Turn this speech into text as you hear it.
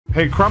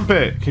Hey,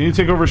 Crumpet, can you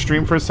take over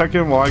stream for a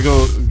second while I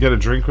go get a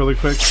drink really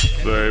quick?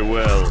 Very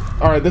well.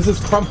 Alright, this is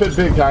Crumpet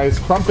Bit, guys.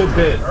 Crumpet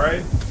Bit,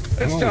 alright?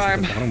 It's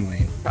time.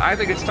 I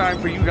think it's time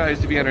for you guys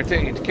to be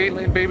entertained.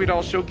 Caitlin, Baby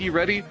Doll, Shoki,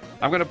 ready?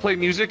 I'm gonna play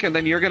music and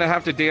then you're gonna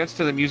have to dance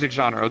to the music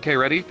genre. Okay,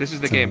 ready? This is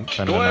the game.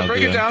 Go ahead,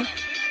 break it down.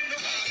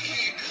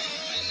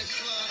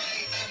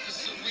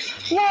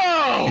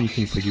 Whoa!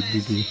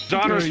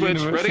 Genre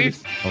switch, ready?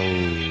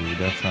 Oh,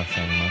 that's not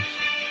saying much.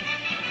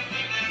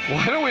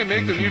 Why don't we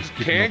make the music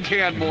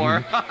can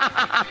more?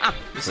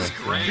 This is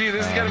great. See,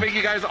 this is gonna make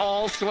you guys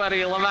all sweaty,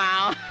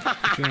 Lamau.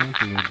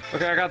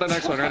 Okay, I got the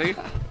next one. Ready?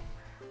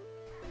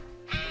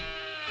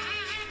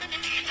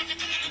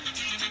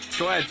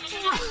 Go ahead.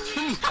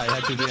 I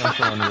had to dance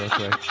on real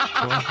quick.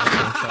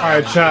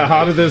 Alright, chat,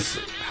 how did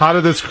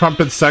this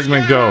Crumpet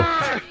segment go?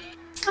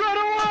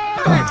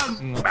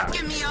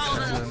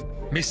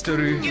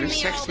 Mystery. You're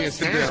sexy as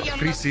hell.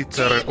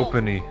 Friesitter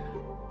open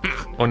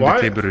on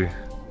What? the table.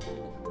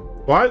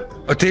 What?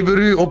 A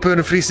table open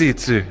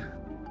Friesitsu.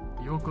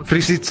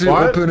 Friesitsu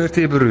What? open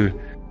table.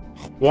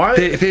 What?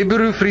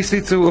 Table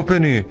Friesitsu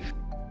open.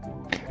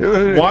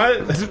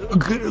 What?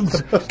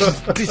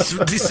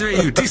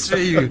 This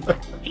way you.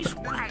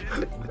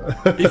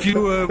 If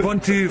you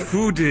want to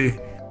food,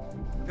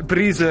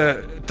 please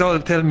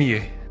tell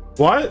me.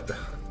 What?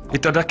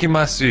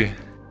 Itadakimasu.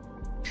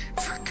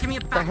 Give me a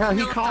back. hell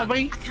he called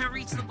me? I can't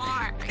reach the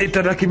bar.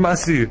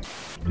 Itadakimasu.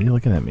 What are you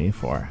looking at me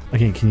for?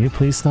 Okay, can you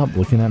please stop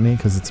looking at me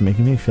because it's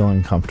making me feel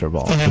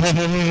uncomfortable.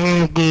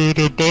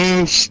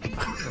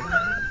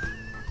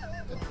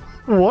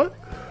 What?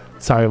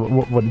 Sorry,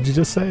 what did you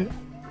just say?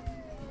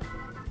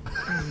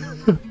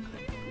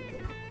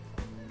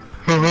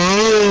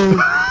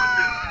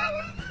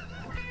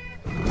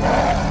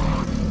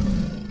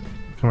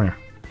 Come here.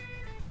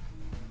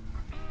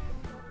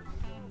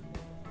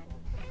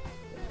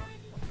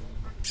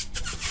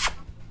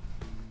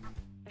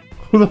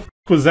 Who the f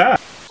was that?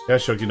 Yeah,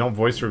 Shoki, don't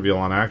voice reveal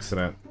on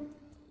accident.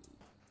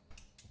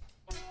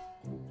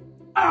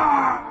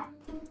 Ah!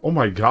 Oh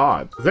my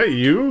god. Is that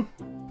you?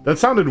 That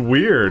sounded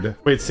weird.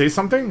 Wait, say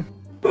something?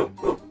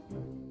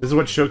 This is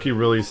what Shoki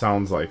really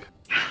sounds like.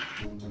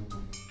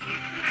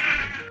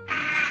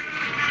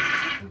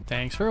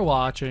 Thanks for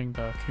watching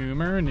the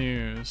Coomer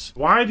News.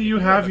 Why do you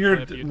have your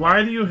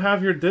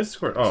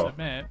Discord? Oh.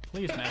 Submit.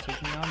 Please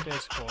message me on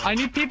Discord. I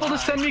need people to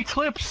send me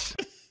clips.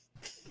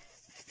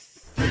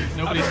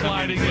 Nobody's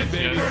sliding it,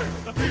 baby.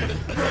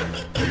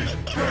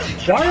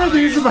 Why are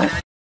these in my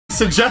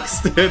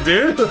suggested,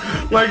 dude?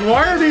 Like,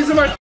 why are these in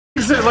my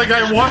like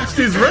I watch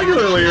these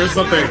regularly or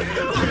something?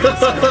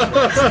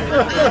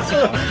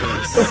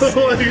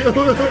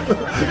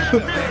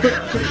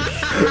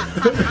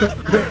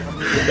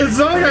 It's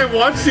not like I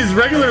watch these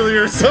regularly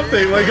or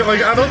something. Like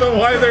I don't know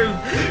why they're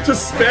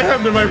just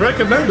spammed in my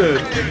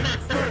recommended.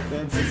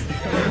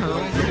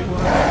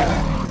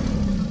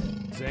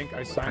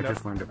 I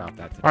just learned about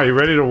that today. Are you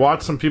ready to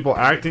watch some people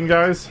acting,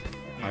 guys?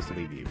 I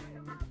believe you.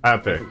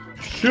 Epic.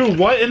 Dude,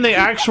 what in the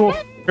actual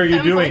f are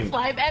you doing?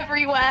 Slime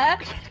everywhere.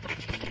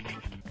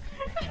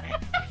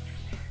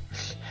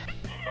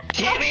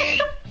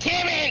 Timmy!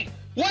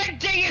 Where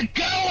do you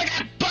go with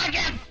that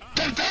bucket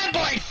the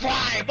fanboy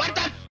fly? What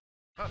the?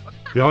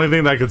 The only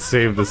thing that could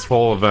save this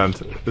whole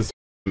event is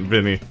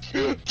Vinny.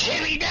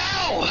 Timmy,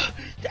 no!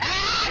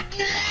 Ah,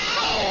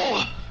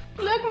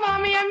 no! Look,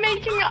 mommy, I'm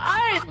making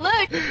art.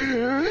 Look.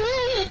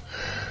 This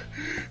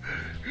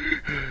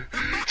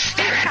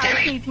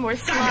house needs more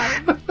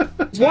slime.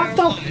 What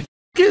the f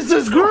is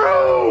this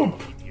group?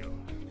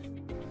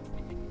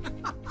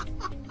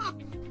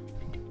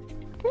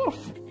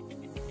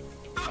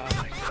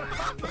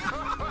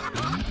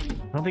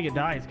 I don't think it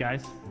dies,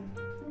 guys.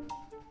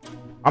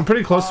 I'm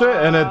pretty close to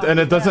it, and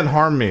it doesn't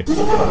harm me.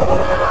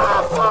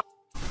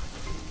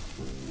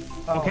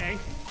 Okay.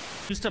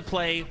 Used to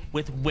play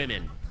with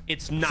women.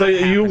 It's not. So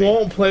you happening.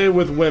 won't play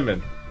with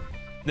women?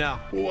 No.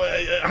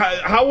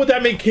 How would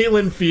that make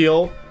Caitlin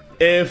feel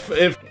if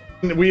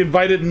we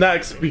invited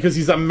Nex because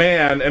he's a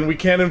man and we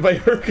can't invite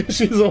her because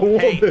she's a woman?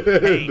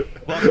 Hey,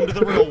 welcome to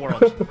the real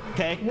world.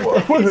 Okay.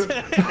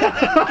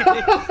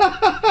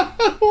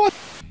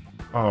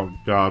 Oh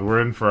god,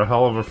 we're in for a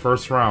hell of a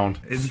first round.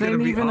 It's gonna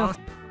be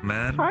awesome,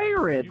 man.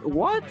 Pirate.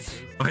 What?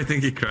 I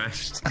think he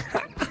crashed.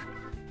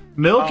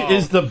 Milk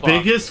is the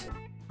biggest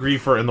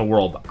griefer in the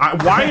world.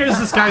 Why is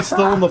this guy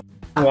still in the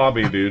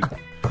lobby, dude?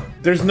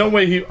 There's no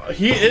way he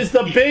is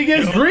the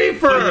biggest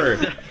griefer!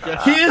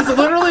 He is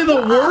literally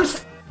the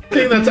worst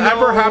thing that's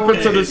ever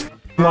happened to this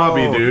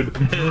lobby, dude.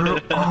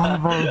 Oh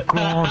my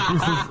god,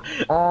 this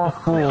is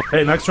awful.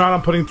 Hey, next round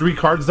I'm putting 3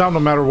 cards down no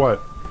matter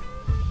what.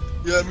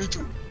 Yeah, me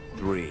too.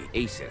 3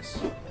 aces.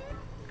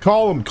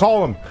 Call him.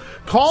 Call him!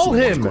 Throw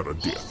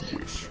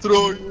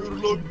your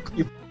luck.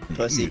 You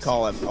pussy,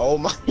 call him. Oh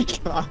my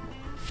god.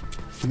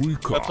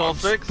 That's all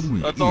 6?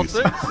 That's all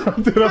 6?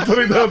 Dude, I'm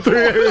putting down 3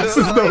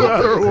 aces no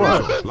matter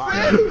what.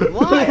 No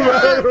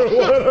matter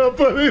what, I'm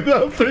putting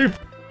down 3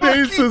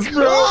 aces,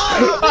 bro.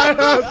 I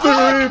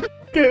have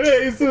 3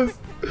 aces.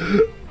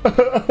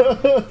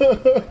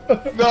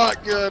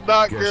 Not good,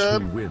 not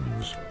good.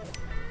 Wins.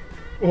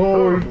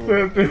 Oh,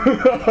 shit.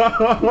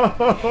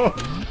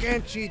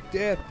 Can't cheat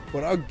death,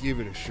 but I'll give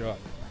it a shot.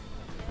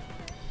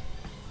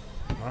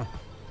 Huh?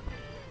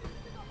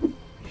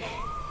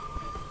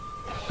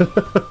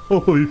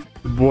 Holy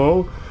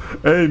bro.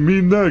 Hey,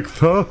 me next,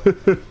 huh?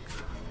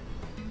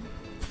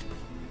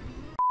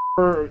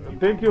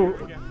 Thank you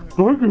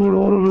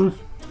Anonymous.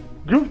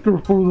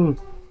 Gifter for the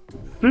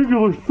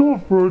singular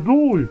sub for a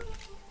dolly.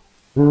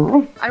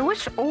 I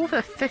wish all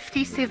the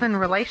 57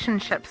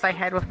 relationships I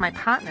had with my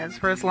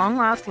partners were as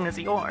long-lasting as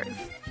yours.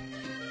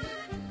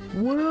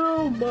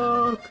 Well,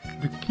 Mark,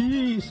 the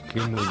key is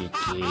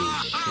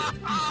communication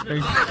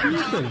and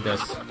keeping the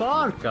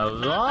spark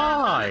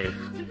alive.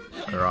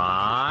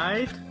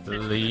 Right,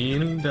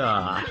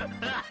 Linda?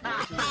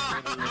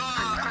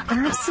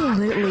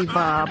 Absolutely,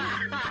 Bob.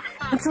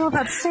 It's all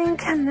about staying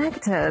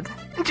connected.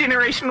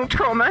 Generational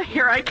trauma,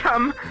 here I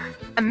come.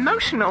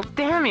 Emotional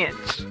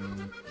damage.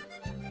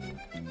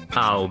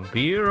 I'll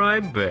be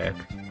right back.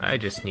 I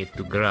just need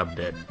to grab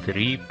that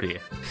trippy,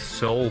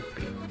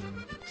 soapy,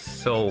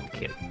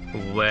 soaking,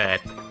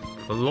 wet,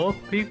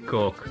 floppy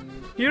cock.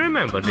 You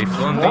remember this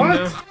one,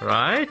 Linda,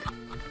 right?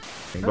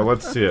 But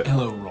let's see it.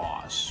 Hello,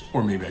 Ross.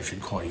 Or maybe I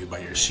should call you by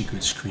your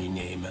secret screen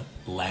name,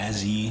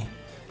 Lazzy.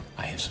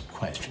 I have some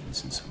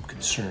questions and some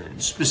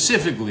concerns.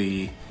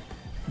 Specifically,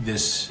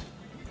 this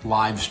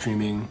live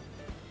streaming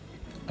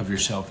of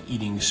yourself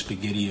eating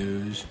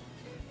SpaghettiOs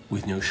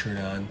with no shirt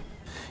on.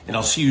 And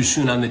I'll see you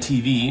soon on the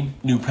TV.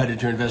 New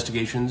Predator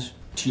Investigations.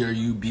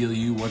 TRU,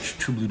 BLU, watch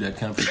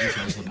TrueBlue.com for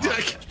details of the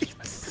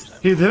podcast.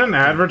 He did an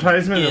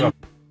advertisement in a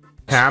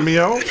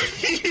cameo?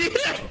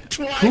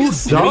 Who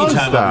does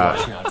that?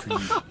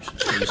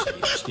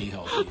 Stay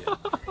healthy.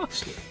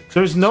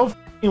 There's no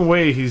f***ing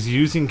way he's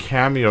using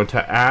Cameo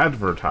to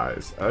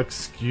advertise.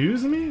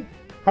 Excuse me?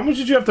 How much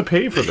did you have to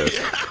pay for this?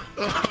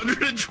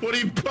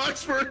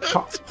 $120 for it.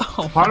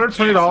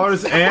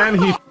 $120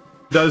 and he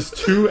does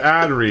 2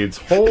 ad reads.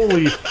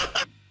 Holy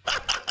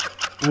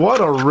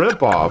what a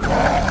ripoff.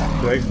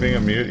 She likes being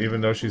a mute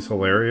even though she's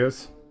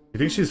hilarious. You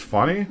think she's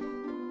funny?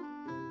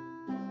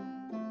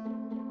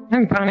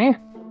 I'm funny.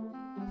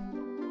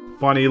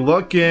 Funny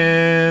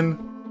looking.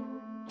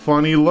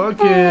 Funny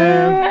looking.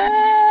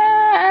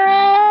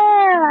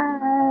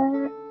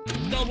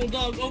 Double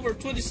dog over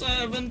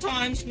 27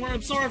 times more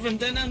absorbent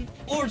than an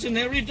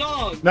ordinary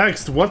dog.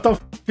 Next, what the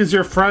f is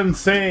your friend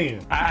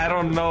saying? I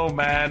don't know,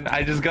 man.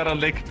 I just gotta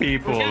lick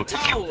people. Forget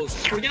towels,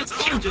 forget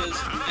sponges,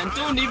 and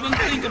don't even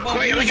think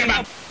about using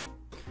up.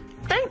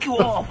 Thank you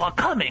all for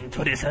coming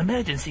to this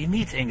emergency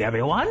meeting,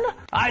 everyone.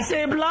 I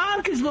say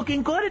Blanc is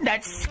looking good in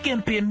that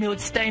skimpy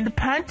mute-stained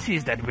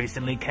panties that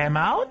recently came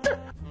out.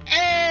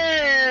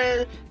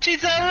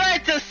 She's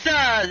alright,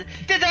 son.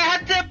 Does it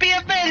have to be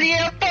a very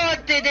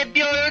important if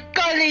you're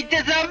calling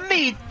this a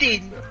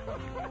meeting?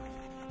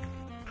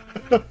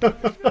 Don't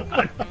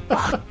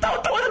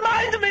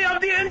remind me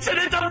of the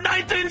incident of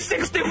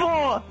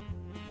 1964!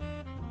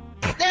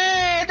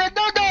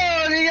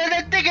 No,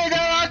 you're thinking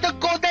about the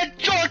golden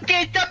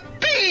showcase the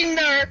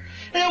beaner!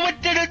 And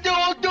what did it do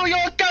New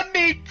York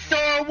meet,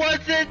 sir? Was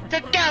it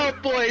the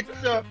Cowboys,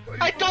 sir?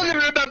 I don't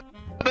remember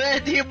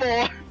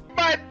anymore.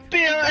 My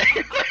beer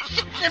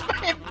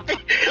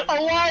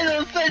a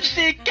while since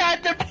she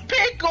got the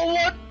pink or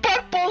one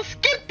purple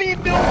skippy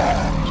milk.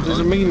 She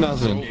doesn't mean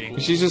nothing.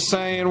 She's just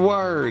saying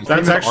words.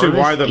 That's actually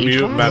why the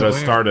mute meta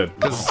started.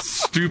 Because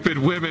stupid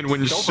women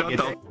wouldn't shut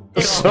up.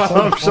 Shut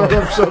up, shut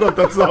up, shut up.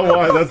 That's not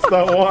why. That's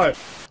not why.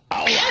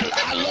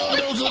 I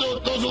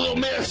love those little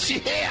mess.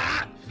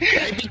 Yeah.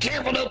 Hey, be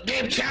careful up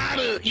damn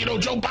China. You know,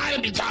 Joe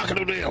Biden be talking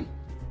to them.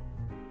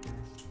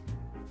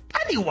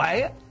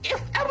 Anyway,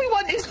 if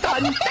everyone is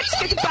done,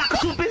 let's get back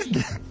to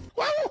business.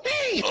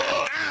 Okay,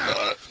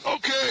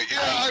 yeah,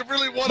 I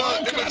really want to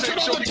imitate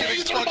Joey getting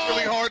struck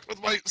really hard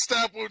with my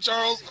stab wound,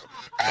 Charles.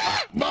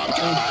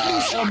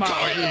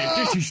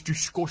 This is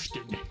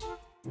disgusting.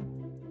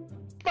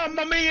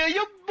 Mamma mia,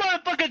 you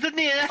motherfuckers in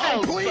here.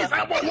 Oh, please,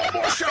 I want one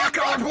more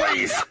shotgun,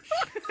 please.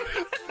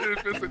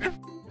 Dude, listen, you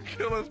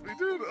killing me,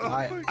 dude. Oh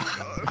my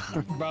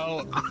god.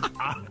 Bro,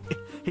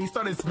 he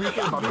started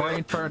speaking, my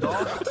brain turned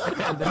off,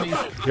 and then he...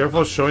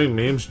 Careful showing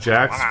memes.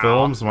 Jack's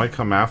films might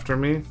come after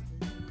me.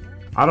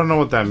 I don't know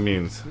what that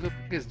means. Who the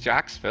f is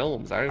Jack's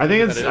Films? I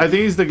think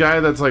he's the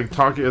guy that's like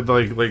talking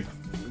like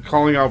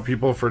calling out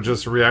people for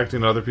just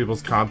reacting to other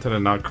people's content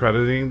and not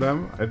crediting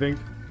them. I think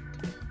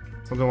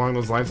something along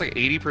those lines. It's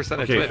like 80% of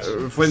okay,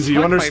 Twitch. Flinzy,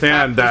 you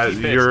understand that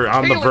you're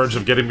on the Hey, verge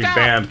of getting me stop.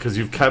 banned because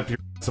you've kept your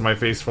in my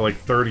face for like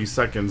 30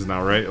 seconds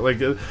now, right?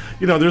 Like, you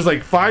know, there's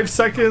like 5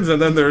 seconds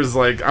and then there's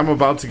like I'm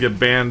about to get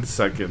banned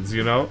seconds,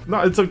 you know? No,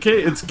 it's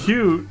okay. It's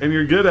cute and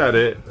you're good at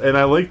it and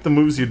I like the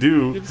moves you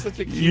do.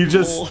 You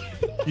just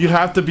you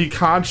have to be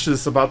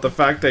conscious about the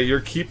fact that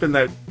you're keeping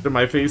that in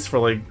my face for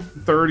like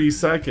 30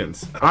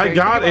 seconds. Okay, I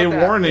got a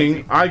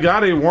warning. I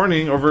got a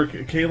warning over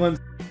Kaylin's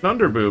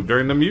underboob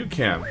during the mute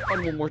cam.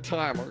 One more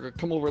time, or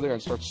come over there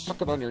and start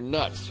sucking on your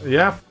nuts.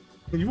 Yeah.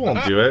 You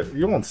won't do it.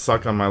 You won't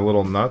suck on my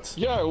little nuts.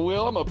 Yeah, I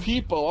will. I'm a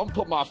peepo. I'm gonna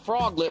put my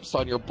frog lips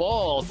on your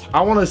balls.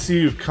 I want to see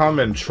you come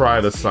and try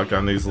to suck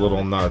on these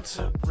little nuts.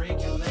 Alright.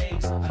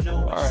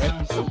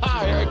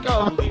 Here I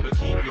go.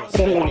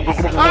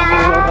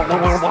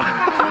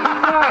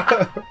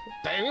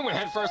 Dang, we went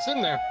head first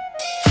in there.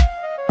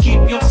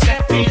 Keep your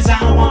steppies,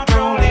 I want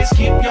rollies.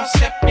 Keep your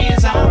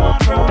steppies, I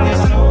want rollies.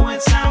 I know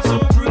it sounds so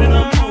rude and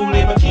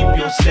unholy, but keep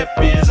your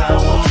steppies, I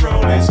want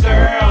rollies,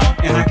 girl.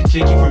 And I can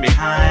take you from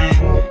behind.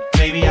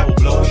 Baby, I will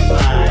blow your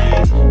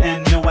mind.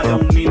 And no, I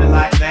don't mean it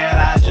like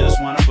that. I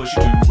just wanna push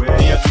you to where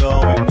you're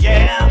going,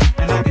 yeah.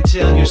 And I can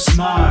tell you're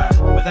smart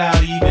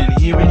without even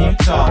hearing you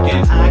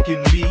talking. I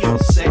can be your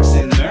sexy